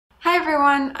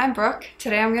everyone, I'm Brooke.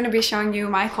 Today I'm going to be showing you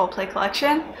my Coldplay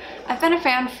collection. I've been a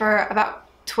fan for about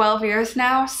 12 years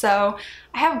now, so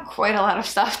I have quite a lot of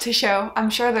stuff to show. I'm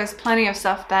sure there's plenty of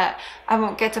stuff that I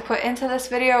won't get to put into this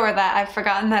video or that I've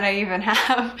forgotten that I even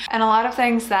have. And a lot of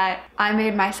things that I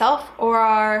made myself or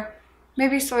are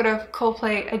maybe sort of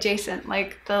Coldplay adjacent,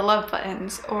 like the love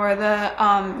buttons or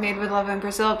the Made with Love in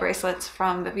Brazil bracelets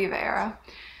from the Viva era.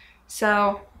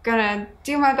 So gonna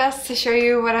do my best to show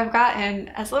you what I've got in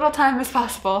as little time as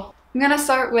possible. I'm gonna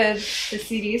start with the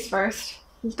CDs first,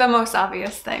 the most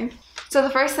obvious thing. So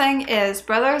the first thing is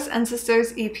Brothers and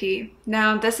Sisters EP.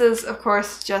 Now this is of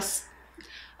course just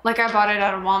like I bought it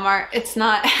at a Walmart. It's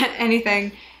not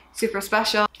anything super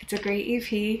special. It's a great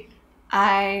EP.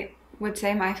 I would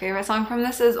say my favorite song from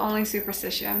this is Only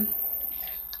Superstition.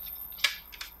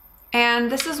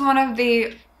 And this is one of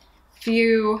the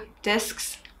few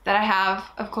discs that I have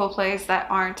of Coldplay's that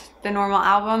aren't the normal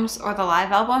albums or the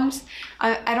live albums.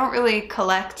 I don't really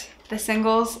collect the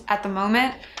singles at the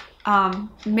moment,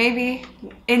 maybe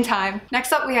in time.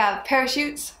 Next up we have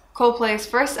Parachutes, Coldplay's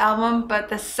first album, but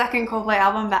the second Coldplay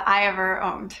album that I ever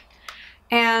owned.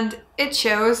 And it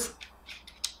shows.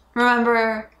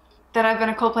 Remember that I've been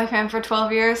a Coldplay fan for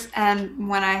 12 years, and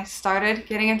when I started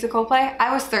getting into Coldplay,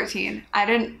 I was 13. I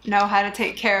didn't know how to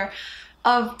take care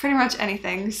of pretty much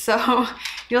anything, so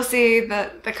you'll see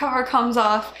that the cover comes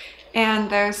off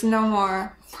and there's no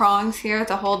more prongs here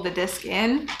to hold the disc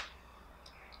in.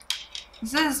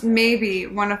 This is maybe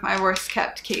one of my worst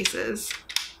kept cases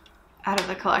out of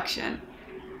the collection.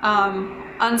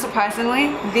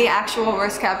 Unsurprisingly, the actual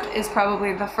worst kept is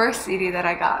probably the first CD that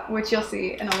I got, which you'll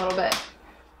see in a little bit.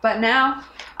 But now,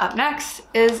 up next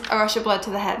is A Rush of Blood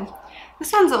to the Head.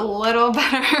 This one's a little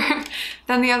better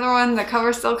than the other one. The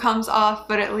cover still comes off,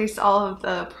 but at least all of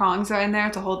the prongs are in there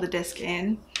to hold the disc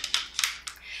in.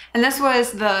 And this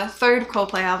was the third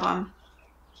Coldplay album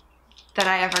that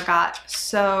I ever got.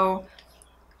 So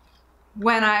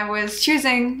when I was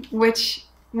choosing which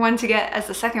one to get as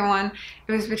the second one,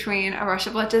 it was between A Rush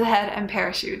of Blood to the Head and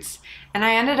Parachutes. And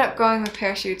I ended up going with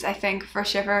Parachutes, I think, for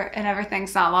Shiver and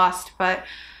Everything's Not Lost, but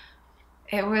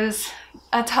it was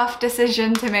a tough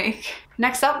decision to make.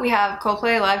 Next up we have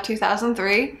Coldplay Live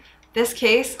 2003. This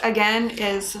case, again,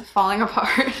 is falling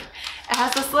apart. It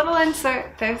has this little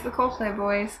insert, there's the Coldplay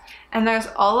boys, and there's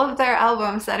all of their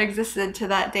albums that existed to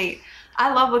that date.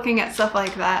 I love looking at stuff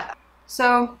like that.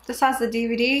 So this has the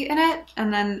DVD in it,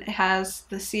 and then it has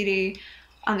the CD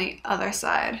on the other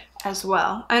side as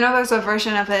well. I know there's a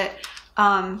version of it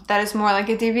that is more like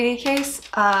a DVD case.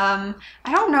 I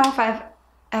don't know if I've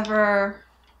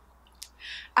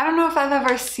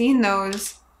ever seen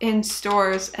those in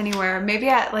stores anywhere, maybe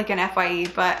at like an FYE,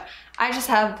 but I just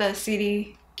have the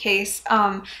CD case.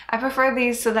 I prefer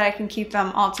these so that I can keep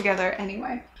them all together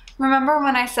anyway. Remember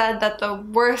when I said that the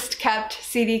worst kept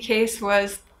CD case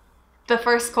was the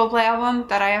first Coldplay album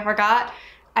that I ever got,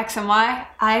 X and Y?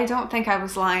 I don't think I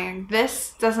was lying.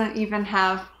 This doesn't even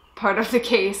have part of the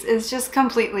case. It's just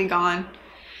completely gone.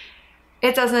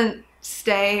 It doesn't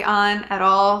stay on at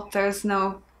all. There's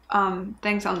no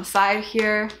things on the side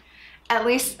here. At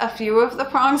least a few of the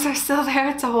prongs are still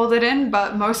there to hold it in,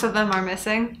 but most of them are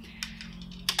missing.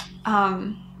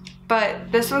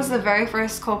 But this was the very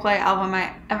first Coldplay album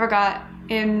I ever got.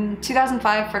 In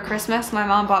 2005 for Christmas, my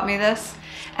mom bought me this,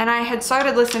 and I had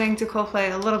started listening to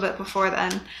Coldplay a little bit before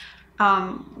then,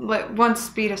 once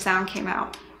Speed of Sound came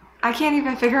out. I can't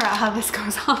even figure out how this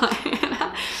goes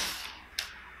on.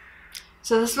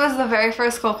 So this was the very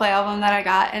first Coldplay album that I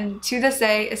got, and to this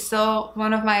day it's still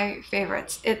one of my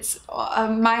favorites. It's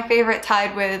my favorite,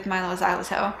 tied with Milo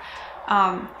Xyloto.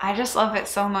 I just love it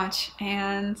so much,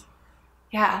 and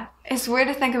yeah, it's weird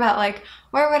to think about, like,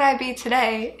 where would I be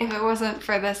today if it wasn't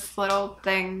for this little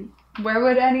thing? Where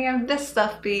would any of this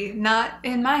stuff be? Not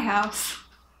in my house.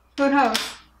 Who knows?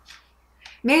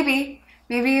 Maybe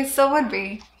it still would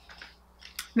be.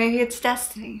 Maybe it's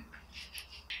destiny.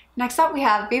 Next up we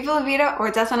have Viva La Vida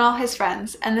or Death and All His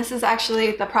Friends, and this is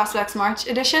actually the Prospects March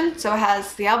edition, so it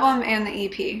has the album and the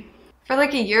EP. For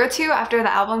like a year or two after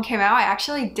the album came out, I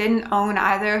actually didn't own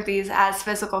either of these as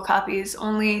physical copies,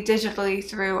 only digitally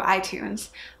through iTunes.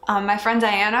 My friend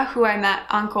Diana, who I met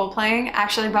on Coldplaying,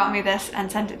 actually bought me this and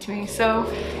sent it to me, so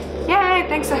yay,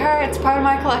 thanks to her, it's part of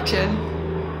my collection.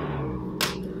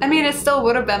 I mean, it still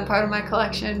would have been part of my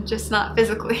collection, just not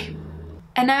physically.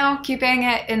 And now, keeping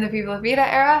it in the Viva La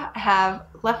Vida era, I have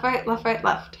Left, Right, Left, Right,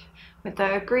 Left, with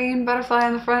the green butterfly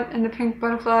on the front and the pink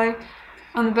butterfly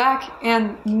on the back,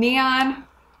 and neon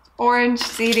orange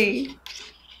CD.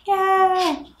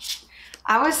 Yay!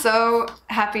 I was so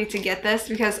happy to get this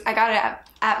because I got it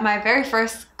at my very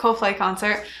first Coldplay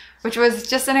concert which was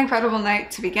just an incredible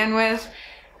night to begin with.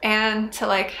 And to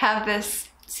like have this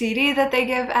CD that they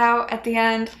give out at the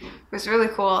end was really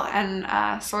cool,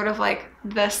 and sort of like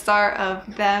the start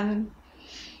of them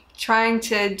trying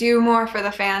to do more for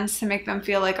the fans to make them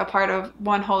feel like a part of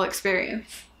one whole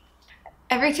experience.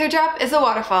 Every Teardrop is a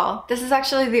waterfall. This is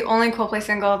actually the only Coldplay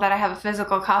single that I have a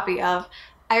physical copy of.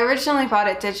 I originally bought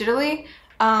it digitally.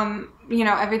 You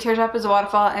know, Every Teardrop is a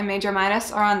Waterfall and Major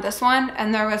Minus are on this one,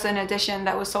 and there was an edition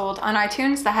that was sold on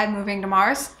iTunes that had Moving to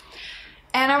Mars.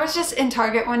 And I was just in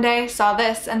Target one day, saw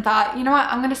this, and thought, you know what,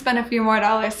 I'm gonna spend a few more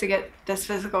dollars to get this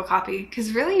physical copy,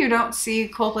 because really you don't see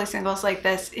Coldplay singles like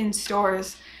this in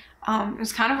stores. It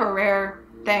was kind of a rare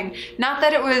thing. Not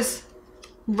that it was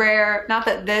rare, not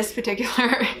that this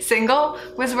particular single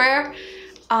was rare,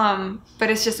 but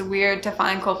it's just weird to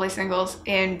find Coldplay singles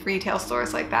in retail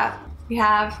stores like that. We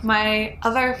have my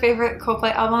other favorite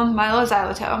Coldplay album, Milo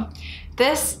Xyloto.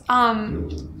 This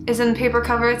is in the paper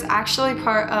cover. It's actually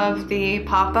part of the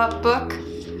pop-up book,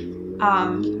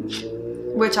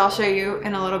 which I'll show you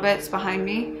in a little bit. It's behind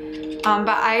me. But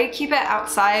I keep it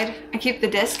outside. I keep the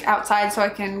disc outside so I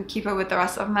can keep it with the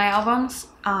rest of my albums.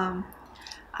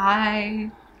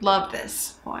 I love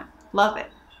this one. Love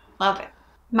it. Love it.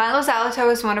 Milo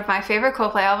Xyloto is one of my favorite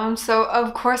Coldplay albums, so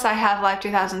of course I have Live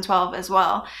 2012 as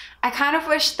well. I kind of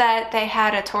wish that they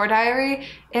had a tour diary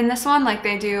in this one like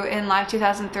they do in Live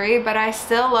 2003, but I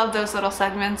still love those little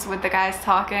segments with the guys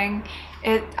talking.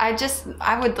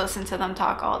 I would listen to them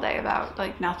talk all day about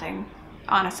like nothing.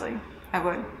 Honestly, I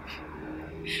would.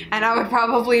 And I would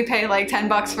probably pay like 10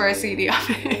 bucks for a CD of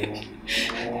it.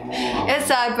 It's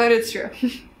sad, but it's true.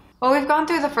 Well, we've gone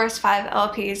through the first 5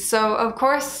 LPs, so of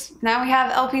course now we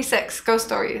have LP 6, Ghost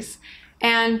Stories.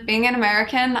 And being an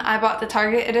American, I bought the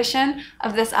Target edition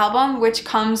of this album, which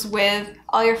comes with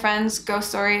All Your Friends, Ghost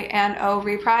Story, and Oh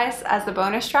Reprise as the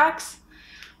bonus tracks,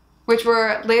 which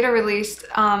were later released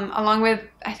along with,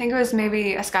 I think it was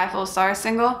maybe a Sky Full of Stars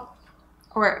single,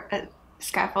 or a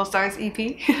Sky Full of Stars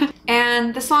EP.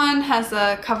 And this one has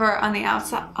the cover on the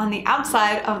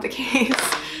outside of the case.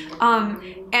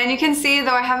 And you can see,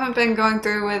 though I haven't been going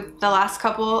through with the last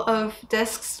couple of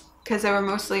discs because they were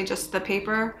mostly just the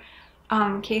paper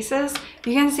cases,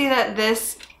 you can see that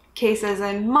this case is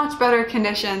in much better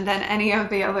condition than any of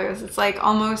the others. It's like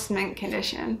almost mint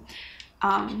condition.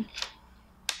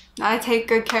 I take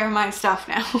good care of my stuff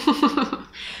now.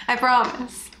 I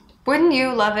promise. Wouldn't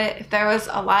you love it if there was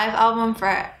a live album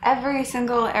for every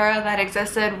single era that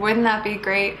existed? Wouldn't that be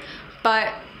great?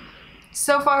 But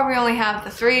so far we only have the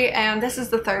 3, and this is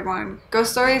the 3rd one,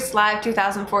 Ghost Stories Live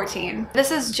 2014.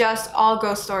 This is just all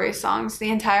Ghost Stories songs, the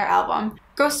entire album.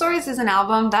 Ghost Stories is an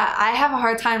album that I have a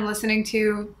hard time listening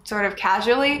to sort of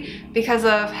casually because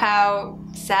of how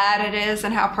sad it is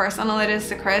and how personal it is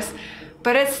to Chris,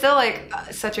 but it's still like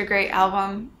such a great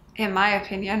album in my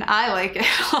opinion. I like it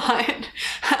a lot.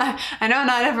 I know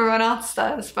not everyone else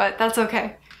does, but that's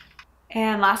okay.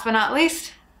 And last but not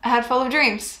least, A Head Full of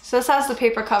Dreams. So this has the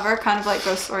paper cover, kind of like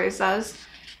Ghost Stories does.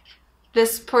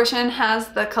 This portion has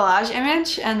the collage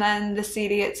image, and then the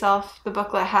CD itself, the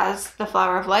booklet, has the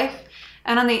Flower of Life.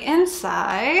 And on the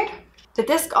inside, the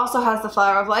disc also has the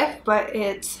Flower of Life, but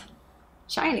it's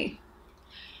shiny.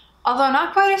 Although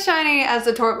not quite as shiny as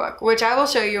the tour book, which I will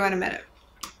show you in a minute.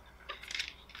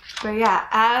 But yeah,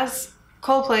 as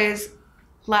Coldplay's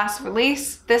last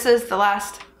release, this is the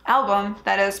last album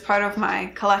that is part of my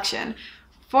collection.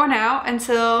 For now,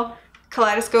 until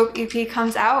Kaleidoscope EP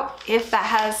comes out, if that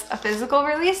has a physical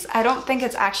release. I don't think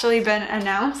it's actually been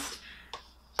announced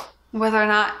whether or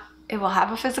not it will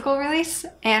have a physical release.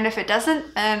 And if it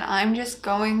doesn't, then I'm just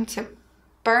going to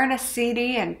burn a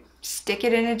CD and stick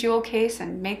it in a jewel case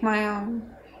and make my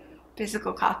own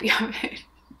physical copy of it.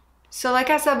 So like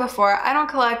I said before, I don't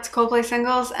collect Coldplay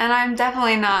singles, and I'm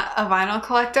definitely not a vinyl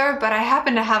collector, but I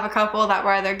happen to have a couple that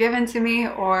were either given to me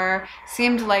or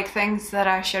seemed like things that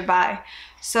I should buy.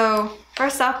 So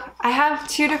first up, I have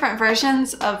 2 different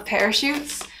versions of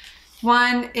Parachutes.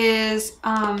 One is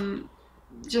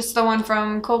just the one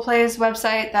from Coldplay's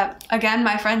website that, again,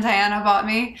 my friend Diana bought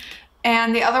me.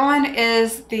 And the other one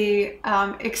is the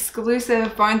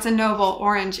exclusive Barnes & Noble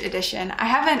Orange Edition. I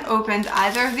haven't opened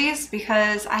either of these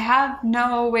because I have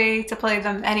no way to play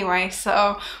them anyway,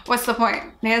 so what's the point?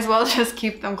 May as well just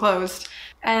keep them closed.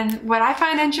 And what I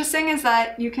find interesting is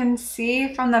that you can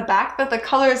see from the back that the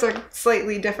colors are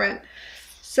slightly different.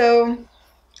 So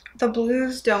the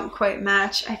blues don't quite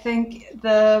match. I think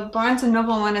the Barnes &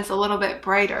 Noble one is a little bit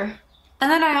brighter. And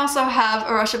then I also have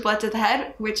A Rush of Blood to the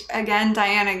Head, which again,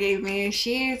 Diana gave me.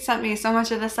 She sent me so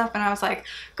much of this stuff and I was like,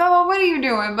 girl, what are you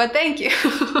doing? But thank you.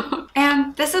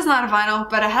 And this is not a vinyl,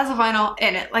 but it has a vinyl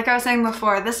in it. Like I was saying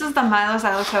before, this is the Milo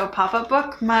Xyloto pop-up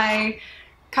book. My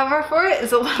cover for it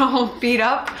is a little beat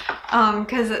up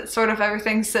because it sort of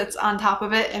everything sits on top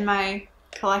of it in my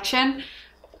collection.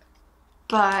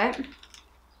 But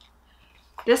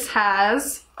this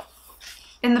has,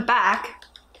 in the back,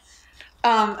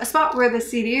 a spot where the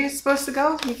CD is supposed to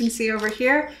go. You can see over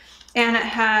here. And it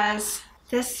has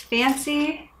this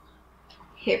fancy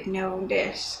Hypno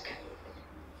disc.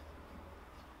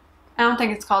 I don't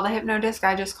think it's called a Hypno disc,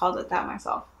 I just called it that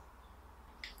myself.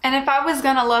 And if I was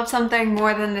gonna love something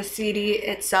more than the CD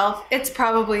itself, it's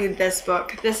probably this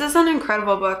book. This is an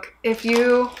incredible book. If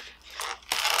you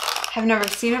have never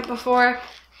seen it before,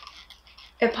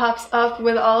 it pops up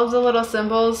with all of the little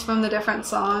symbols from the different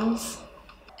songs.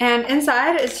 And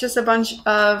inside, it's just a bunch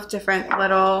of different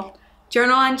little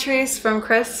journal entries from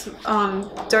Chris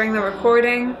during the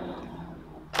recording.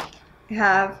 We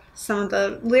have some of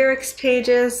the lyrics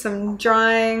pages, some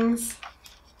drawings.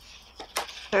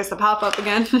 There's the pop-up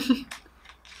again.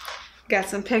 Got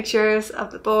some pictures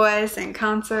of the boys in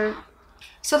concert.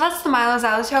 So that's the Milo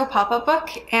Xyloto pop-up book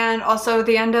and also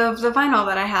the end of the vinyl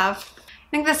that I have. I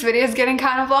think this video is getting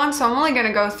kind of long, so I'm only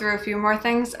gonna go through a few more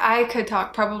things. I could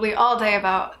talk probably all day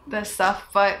about this stuff,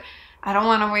 but I don't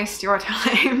wanna waste your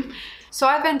time. So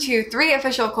I've been to 3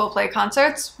 official Coldplay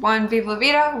concerts, 1 Viva La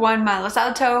Vida, 1 Milo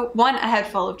Xyloto, 1 A Head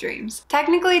Full of Dreams.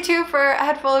 Technically 2 for A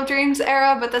Head Full of Dreams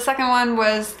era, but the second one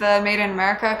was the Made in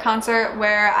America concert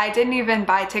where I didn't even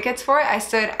buy tickets for it. I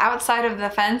stood outside of the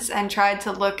fence and tried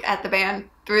to look at the band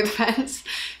through the fence.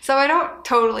 So I don't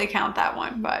totally count that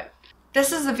one, but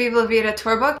this is the Viva La Vida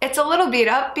tour book. It's a little beat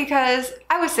up because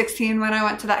I was 16 when I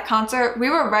went to that concert. We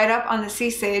were right up on the C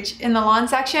stage in the lawn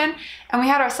section and we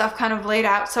had our stuff kind of laid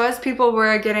out. So as people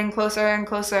were getting closer and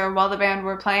closer while the band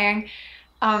were playing,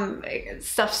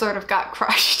 stuff sort of got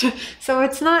crushed. So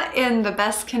it's not in the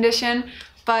best condition,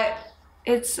 but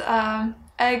it's a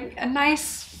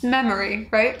nice memory,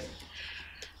 right?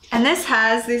 And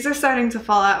these are starting to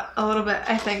fall out a little bit,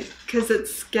 I think, because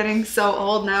it's getting so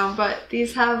old now, but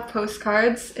these have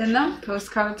postcards in them,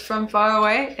 postcards from far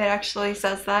away. It actually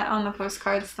says that on the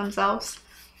postcards themselves.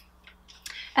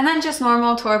 And then just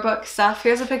normal tour book stuff.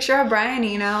 Here's a picture of Brian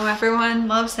Eno, everyone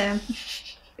loves him.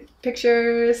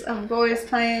 Pictures of boys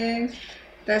playing,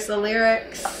 there's the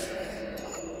lyrics.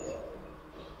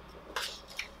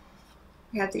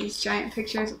 We have these giant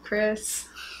pictures of Chris,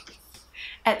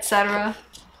 etc.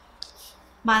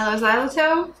 Milo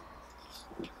Xyloto.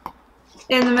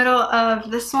 In the middle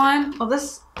of this one, well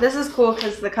this is cool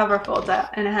because the cover folds out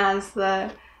and it has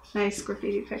the nice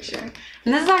graffiti picture.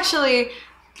 And this is actually,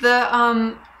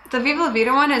 the Viva La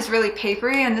Vida one is really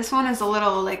papery and this one is a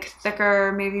little like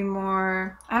thicker, maybe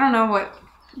more, I don't know what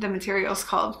the material's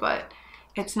called, but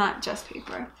it's not just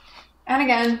paper. And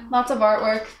again, lots of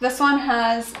artwork. This one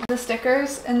has the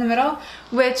stickers in the middle,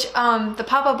 which the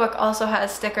pop-up book also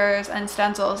has stickers and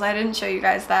stencils. I didn't show you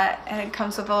guys that, and it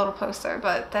comes with a little poster,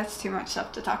 but that's too much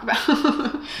stuff to talk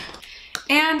about.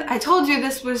 And I told you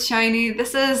this was shiny.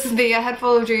 This is the A Head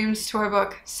Full of Dreams tour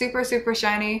book. Super, super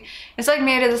shiny. It's like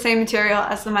made of the same material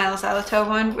as the Milo Xyloto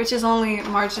one, which is only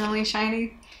marginally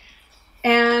shiny.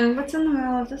 And what's in the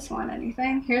middle of this one?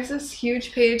 Anything? Here's this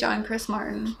huge page on Chris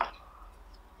Martin.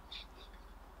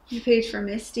 The page for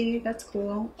Misty, that's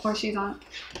cool. Or she's on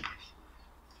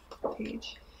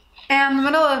page. And the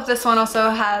middle of this one also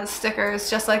has stickers,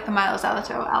 just like the Milo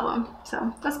Xyloto album.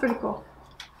 So that's pretty cool.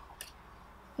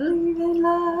 Believe in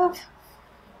love.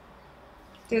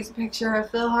 There's a picture of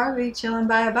Phil Harvey chilling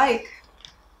by a bike.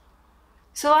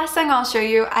 So last thing I'll show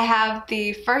you, I have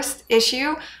the first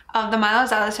issue of the Milo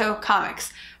Xyloto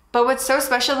comics. But what's so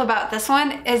special about this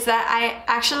one is that I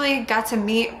actually got to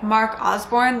meet Mark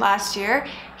Osborne last year.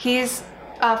 He's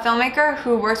a filmmaker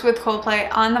who worked with Coldplay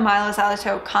on the Milo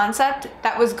Xyloto concept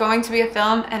that was going to be a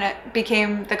film and it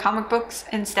became the comic books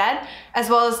instead, as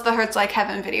well as the Hurts Like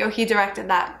Heaven video. He directed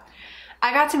that.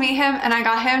 I got to meet him and I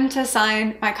got him to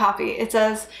sign my copy. It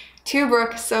says, "To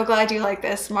Brooke, so glad you like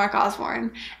this, Mark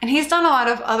Osborne." And he's done a lot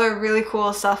of other really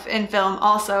cool stuff in film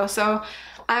also, so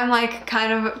I'm like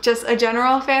kind of just a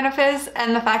general fan of his,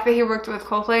 and the fact that he worked with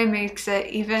Coldplay makes it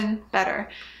even better.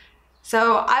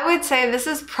 So I would say this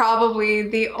is probably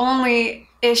the only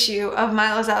issue of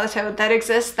Milo Xyloto that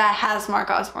exists that has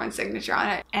Mark Osborne's signature on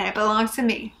it, and it belongs to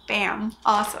me. Bam.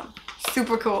 Awesome.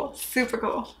 Super cool. Super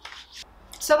cool.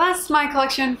 So that's my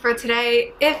collection for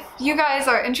today. If you guys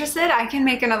are interested, I can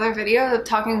make another video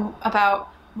talking about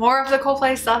more of the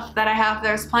Coldplay stuff that I have.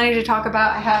 There's plenty to talk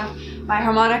about. I have my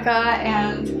harmonica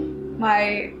and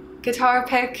my guitar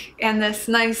pick and this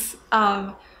nice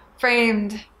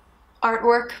framed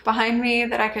artwork behind me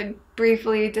that I could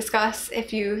briefly discuss.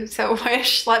 If you so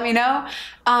wish, let me know.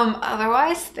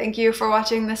 Otherwise, thank you for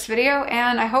watching this video,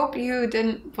 and I hope you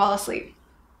didn't fall asleep.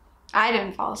 I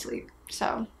didn't fall asleep,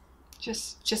 so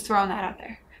just throwing that out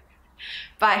there.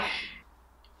 Bye.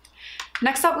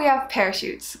 Next up we have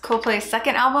Parachutes, Coldplay's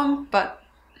second album, but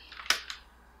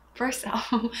first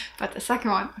album, but the second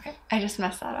one. Okay, I just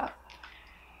messed that up.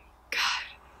 God.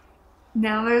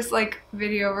 Now there's like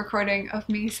video recording of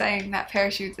me saying that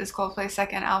Parachutes is Coldplay's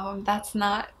second album. That's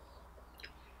not.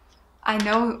 I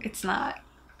know it's not.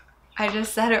 I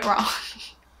just said it wrong.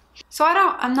 So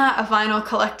I'm not a vinyl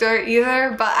collector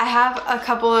either, but I have a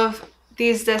couple of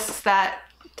these discs that,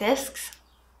 discs?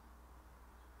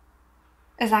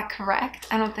 Is that correct?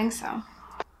 I don't think so.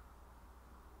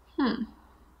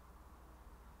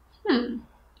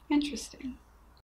 Interesting.